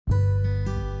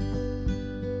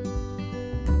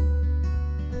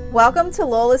Welcome to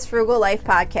Lola's Frugal Life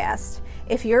Podcast.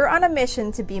 If you're on a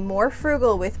mission to be more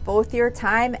frugal with both your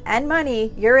time and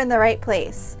money, you're in the right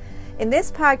place. In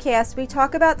this podcast, we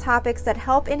talk about topics that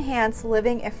help enhance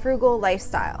living a frugal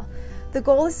lifestyle. The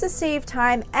goal is to save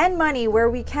time and money where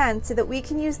we can so that we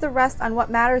can use the rest on what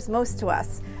matters most to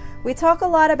us. We talk a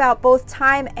lot about both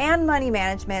time and money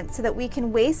management so that we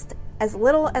can waste as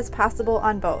little as possible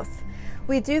on both.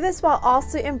 We do this while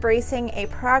also embracing a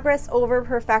progress over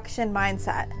perfection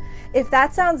mindset. If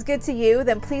that sounds good to you,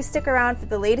 then please stick around for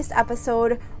the latest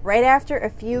episode right after a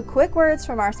few quick words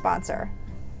from our sponsor.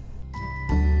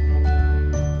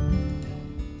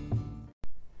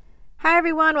 Hi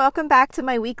everyone, welcome back to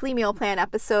my weekly meal plan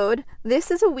episode.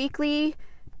 This is a weekly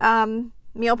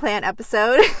meal plan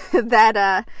episode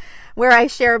that where I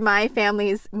share my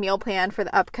family's meal plan for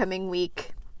the upcoming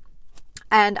week.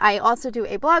 And I also do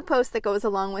a blog post that goes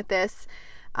along with this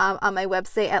on my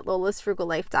website at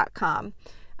lolasfrugallife.com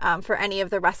for any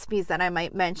of the recipes that I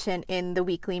might mention in the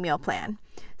weekly meal plan.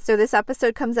 So this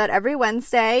episode comes out every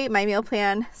Wednesday. My meal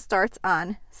plan starts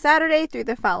on Saturday through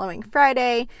the following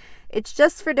Friday. It's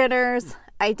just for dinners.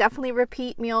 I definitely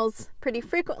repeat meals pretty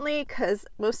frequently because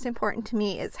most important to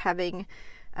me is having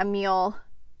a meal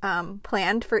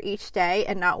planned for each day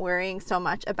and not worrying so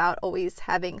much about always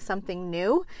having something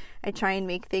new. I try and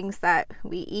make things that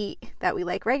we eat that we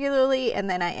like regularly, and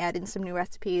then I add in some new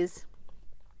recipes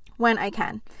when I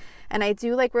can. And I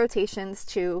do like rotations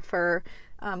too for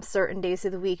certain days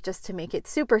of the week just to make it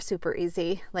super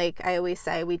easy. Like I always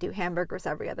say, we do hamburgers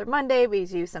every other Monday. We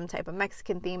do some type of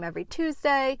Mexican theme every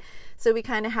Tuesday. So we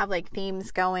kind of have like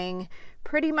themes going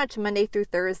pretty much Monday through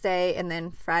Thursday, and then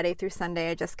Friday through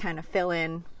Sunday I just kind of fill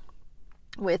in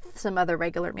with some other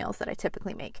regular meals that I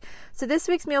typically make. So this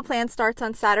week's meal plan starts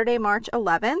on Saturday, March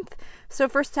 11th. So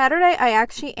for Saturday, I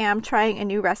actually am trying a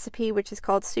new recipe, which is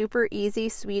called Super Easy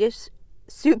Swedish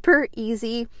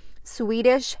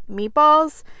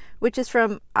meatballs, which is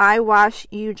from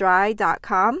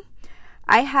iwashyoudry.com.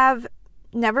 I have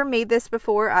never made this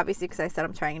before, obviously, because I said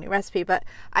I'm trying a new recipe, but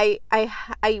I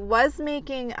was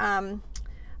making a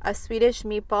Swedish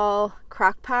meatball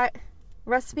crock pot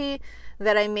recipe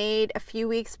that I made a few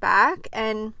weeks back,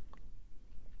 and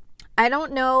I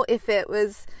don't know if it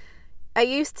was, I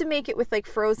used to make it with like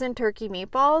frozen turkey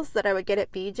meatballs that I would get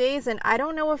at BJ's, and I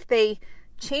don't know if they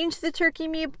changed the turkey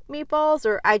meatballs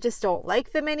or I just don't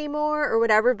like them anymore or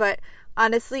whatever, but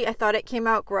honestly I thought it came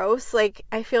out gross. Like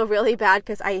I feel really bad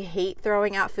because I hate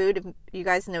throwing out food. You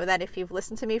guys know that if you've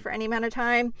listened to me for any amount of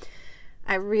time.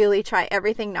 I really try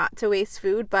everything not to waste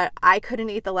food, but I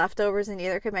couldn't eat the leftovers and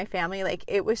neither could my family. Like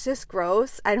it was just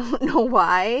gross. I don't know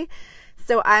why.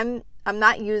 So I'm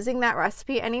not using that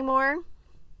recipe anymore.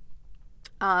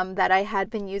 That I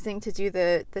had been using to do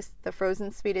the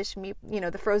frozen Swedish meat,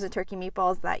 the frozen turkey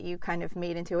meatballs that you kind of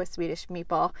made into a Swedish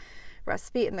meatball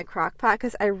recipe in the crock pot,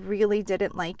 because I really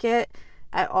didn't like it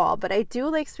at all. But I do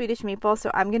like Swedish meatballs,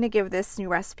 so I'm going to give this new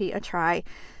recipe a try.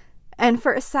 And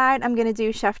for a side, I'm going to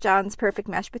do Chef John's Perfect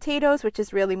Mashed Potatoes, which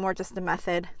is really more just a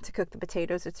method to cook the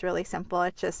potatoes. It's really simple.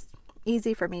 It's just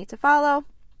easy for me to follow.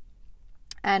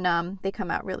 And they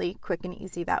come out really quick and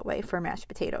easy that way for mashed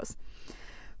potatoes.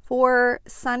 For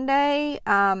Sunday,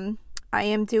 I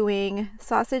am doing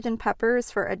sausage and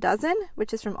peppers for a dozen,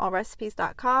 which is from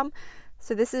allrecipes.com.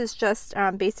 So this is just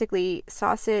basically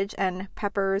sausage and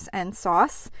peppers and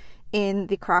sauce in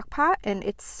the crock pot, and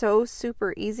it's so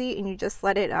super easy, and you just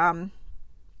let it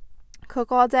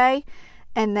cook all day.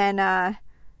 And then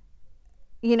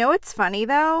it's funny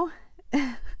though,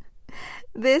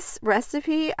 this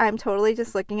recipe, I'm totally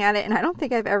just looking at it, and I don't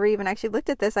think I've ever even actually looked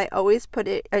at this. I always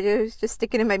just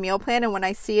stick it in my meal plan, and when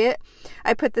I see it,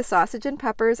 I put the sausage and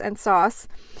peppers and sauce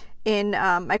in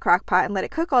my crock pot and let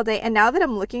it cook all day. And now that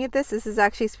I'm looking at this is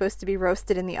actually supposed to be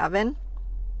roasted in the oven.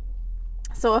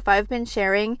 So if I've been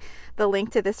sharing the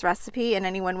link to this recipe and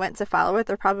anyone went to follow it,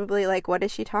 they're probably like, what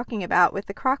is she talking about with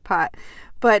the crock pot?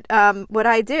 But what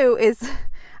I do is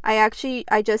I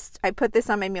put this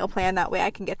on my meal plan. That way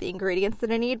I can get the ingredients that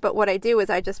I need. But what I do is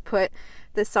I just put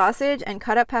the sausage and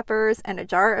cut up peppers and a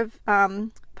jar of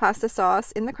pasta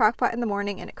sauce in the crock pot in the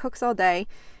morning, and it cooks all day,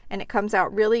 and it comes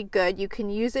out really good. You can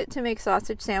use it to make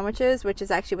sausage sandwiches, which is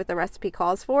actually what the recipe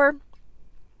calls for.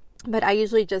 But I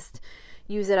usually just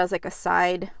use it as like a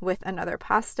side with another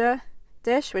pasta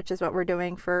dish, which is what we're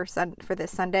doing for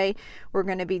this Sunday. We're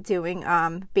going to be doing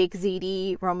baked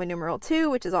ziti Roman numeral 2,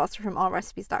 which is also from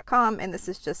allrecipes.com, and this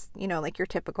is just like your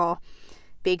typical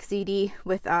baked ziti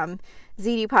with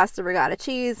ziti pasta, ricotta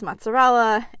cheese,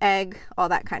 mozzarella, egg, all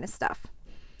that kind of stuff.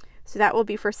 So that will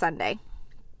be for Sunday.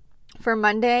 For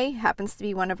Monday, happens to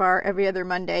be one of our every other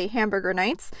Monday hamburger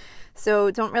nights.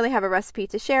 So don't really have a recipe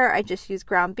to share. I just use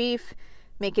ground beef,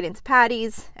 make it into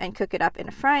patties, and cook it up in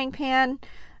a frying pan.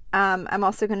 I'm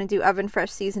also going to do oven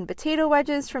fresh seasoned potato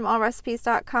wedges from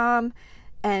allrecipes.com.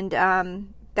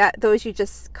 And those you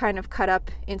just kind of cut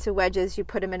up into wedges. You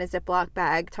put them in a Ziploc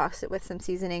bag, toss it with some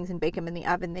seasonings, and bake them in the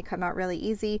oven. They come out really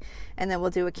easy. And then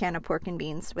we'll do a can of pork and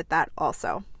beans with that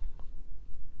also.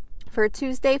 For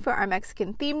Tuesday, for our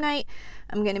Mexican theme night,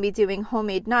 I'm going to be doing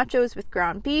homemade nachos with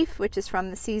ground beef, which is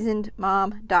from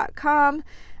theseasonedmom.com.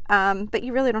 But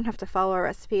you really don't have to follow a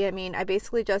recipe. I mean, I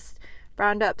basically just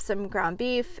browned up some ground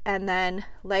beef and then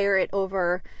layer it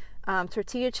over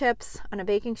tortilla chips on a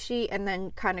baking sheet, and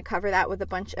then kind of cover that with a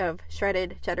bunch of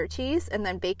shredded cheddar cheese, and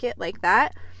then bake it like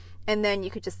that. And then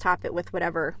you could just top it with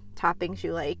whatever toppings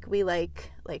you like. We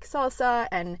like salsa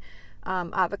and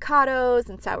avocados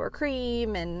and sour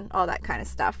cream and all that kind of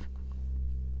stuff.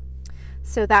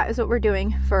 So that is what we're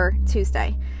doing for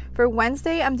Tuesday. For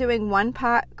Wednesday, I'm doing 1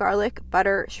 pot garlic,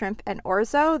 butter, shrimp, and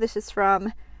orzo. This is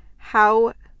from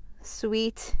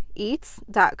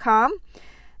howsweeteats.com.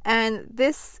 And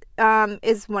this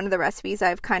is one of the recipes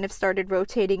I've kind of started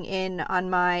rotating in on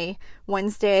my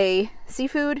Wednesday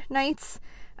seafood nights.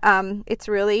 It's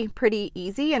really pretty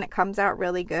easy and it comes out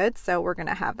really good. So we're going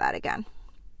to have that again.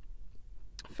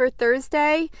 For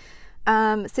Thursday,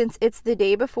 since it's the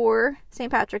day before St.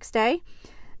 Patrick's Day,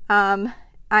 I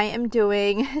am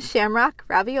doing shamrock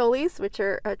raviolis, which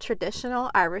are a traditional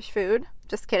Irish food.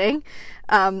 Just kidding.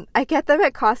 I get them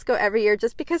at Costco every year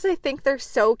just because I think they're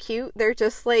so cute. They're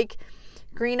just like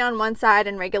green on one side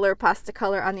and regular pasta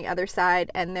color on the other side,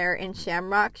 and they're in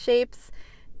shamrock shapes.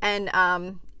 And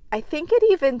I think it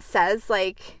even says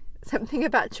like something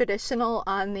about traditional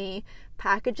on the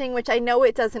packaging, which I know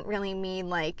it doesn't really mean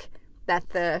like that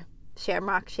the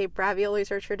shamrock shaped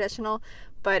raviolis are traditional,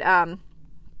 but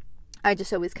I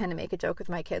just always kind of make a joke with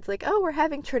my kids like, oh, we're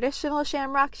having traditional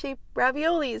shamrock shaped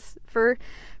raviolis for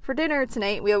dinner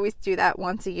tonight. We always do that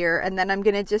once a year. And then I'm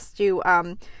gonna just do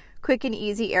quick and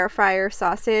easy air fryer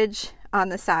sausage on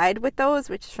the side with those,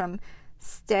 which is from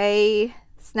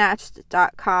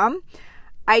staysnatched.com.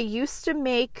 I used to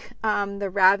make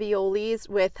the raviolis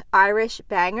with Irish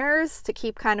bangers to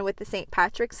keep kind of with the St.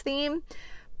 Patrick's theme,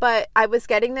 but I was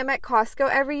getting them at Costco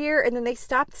every year and then they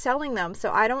stopped selling them.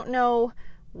 So I don't know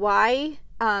why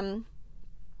they're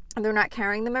not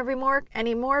carrying them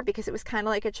anymore, because it was kind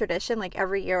of like a tradition. Like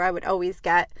every year I would always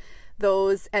get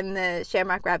those and the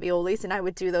shamrock raviolis, and I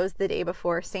would do those the day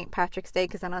before St. Patrick's Day,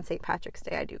 because then on St. Patrick's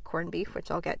Day I do corned beef, which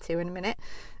I'll get to in a minute.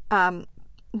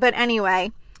 But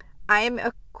anyway, I am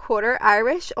a quarter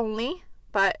Irish only,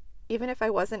 but even if I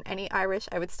wasn't any Irish,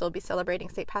 I would still be celebrating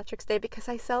St. Patrick's Day because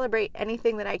I celebrate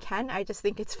anything that I can. I just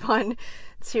think it's fun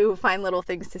to find little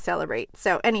things to celebrate.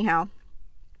 So anyhow,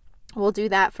 we'll do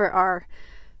that for our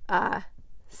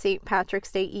St.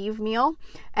 Patrick's Day Eve meal.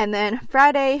 And then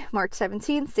Friday, March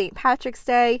 17th, St. Patrick's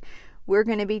Day, we're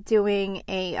going to be doing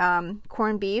a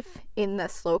corned beef in the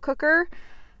slow cooker.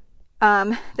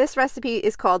 This recipe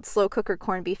is called slow cooker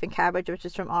corned beef and cabbage, which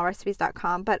is from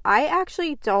allrecipes.com, but I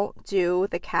actually don't do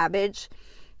the cabbage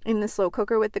in the slow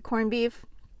cooker with the corned beef.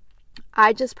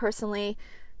 I just personally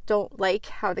don't like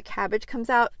how the cabbage comes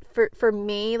out. For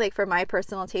me, like for my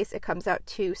personal taste, it comes out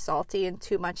too salty and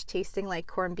too much tasting like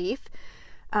corned beef.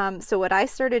 So what I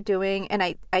started doing, and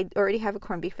I already have a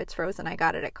corned beef, it's frozen. I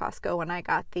got it at Costco when I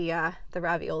got the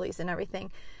raviolis and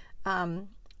everything.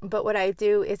 But what I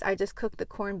do is I just cook the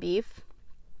corned beef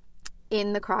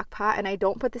in the crock pot, and I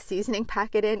don't put the seasoning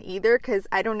packet in either, because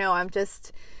I don't know, I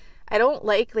don't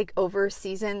like over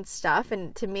seasoned stuff,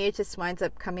 and to me it just winds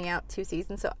up coming out too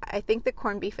seasoned. So I think the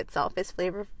corned beef itself is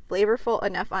flavorful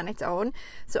enough on its own.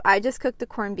 So I just cook the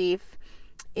corned beef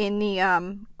in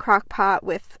the crock pot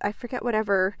with, I forget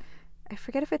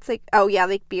if it's like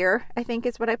beer, I think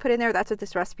is what I put in there. That's what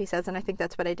this recipe says, and I think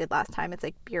that's what I did last time. It's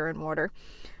like beer and water.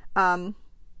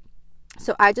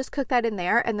 So I just cook that in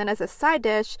there, and then as a side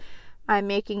dish, I'm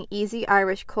making easy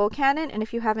Irish colcannon. And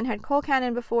if you haven't had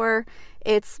colcannon before,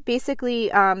 it's basically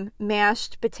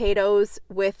mashed potatoes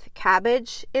with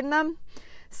cabbage in them.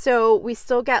 So we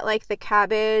still get like the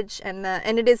cabbage and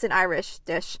it is an Irish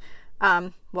dish.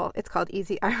 Well, it's called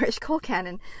easy Irish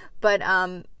colcannon, but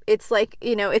it's like,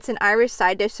 it's an Irish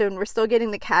side dish. So when we're still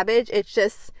getting the cabbage, it's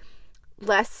just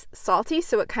less salty,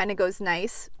 so it kind of goes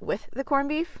nice with the corned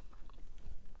beef.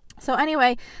 So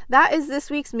anyway, that is this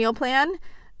week's meal plan.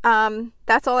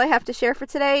 That's all I have to share for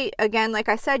today. Again, like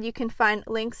I said, you can find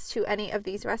links to any of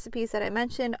these recipes that I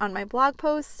mentioned on my blog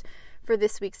post for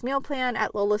this week's meal plan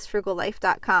at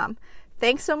lolasfrugallife.com.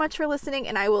 Thanks so much for listening,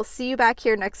 and I will see you back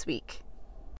here next week.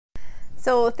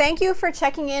 So thank you for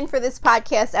checking in for this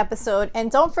podcast episode.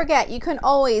 And don't forget, you can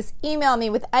always email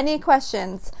me with any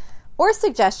questions or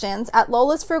suggestions at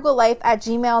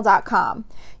lolasfrugallife@gmail.com.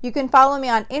 You can follow me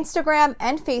on Instagram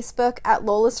and Facebook at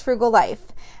lolasfrugallife.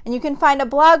 And you can find a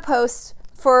blog post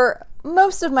for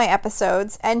most of my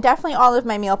episodes and definitely all of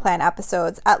my meal plan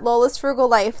episodes at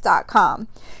lolasfrugallife.com.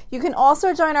 You can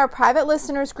also join our private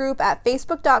listeners group at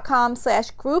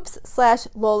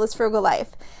facebook.com/groups/lolasfrugallife.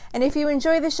 And if you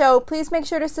enjoy the show, please make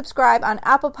sure to subscribe on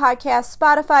Apple Podcasts,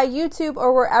 Spotify, YouTube,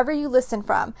 or wherever you listen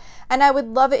from. And I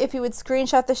would love it if you would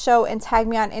screenshot the show and tag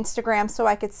me on Instagram so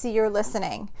I could see you're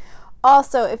listening.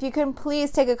 Also, if you can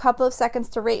please take a couple of seconds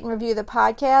to rate and review the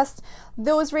podcast.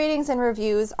 Those ratings and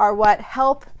reviews are what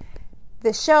help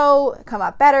the show come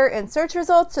up better in search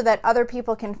results so that other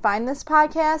people can find this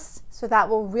podcast. So that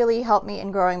will really help me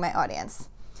in growing my audience.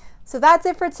 So that's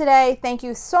it for today. Thank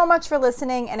you so much for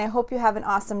listening, and I hope you have an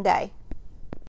awesome day.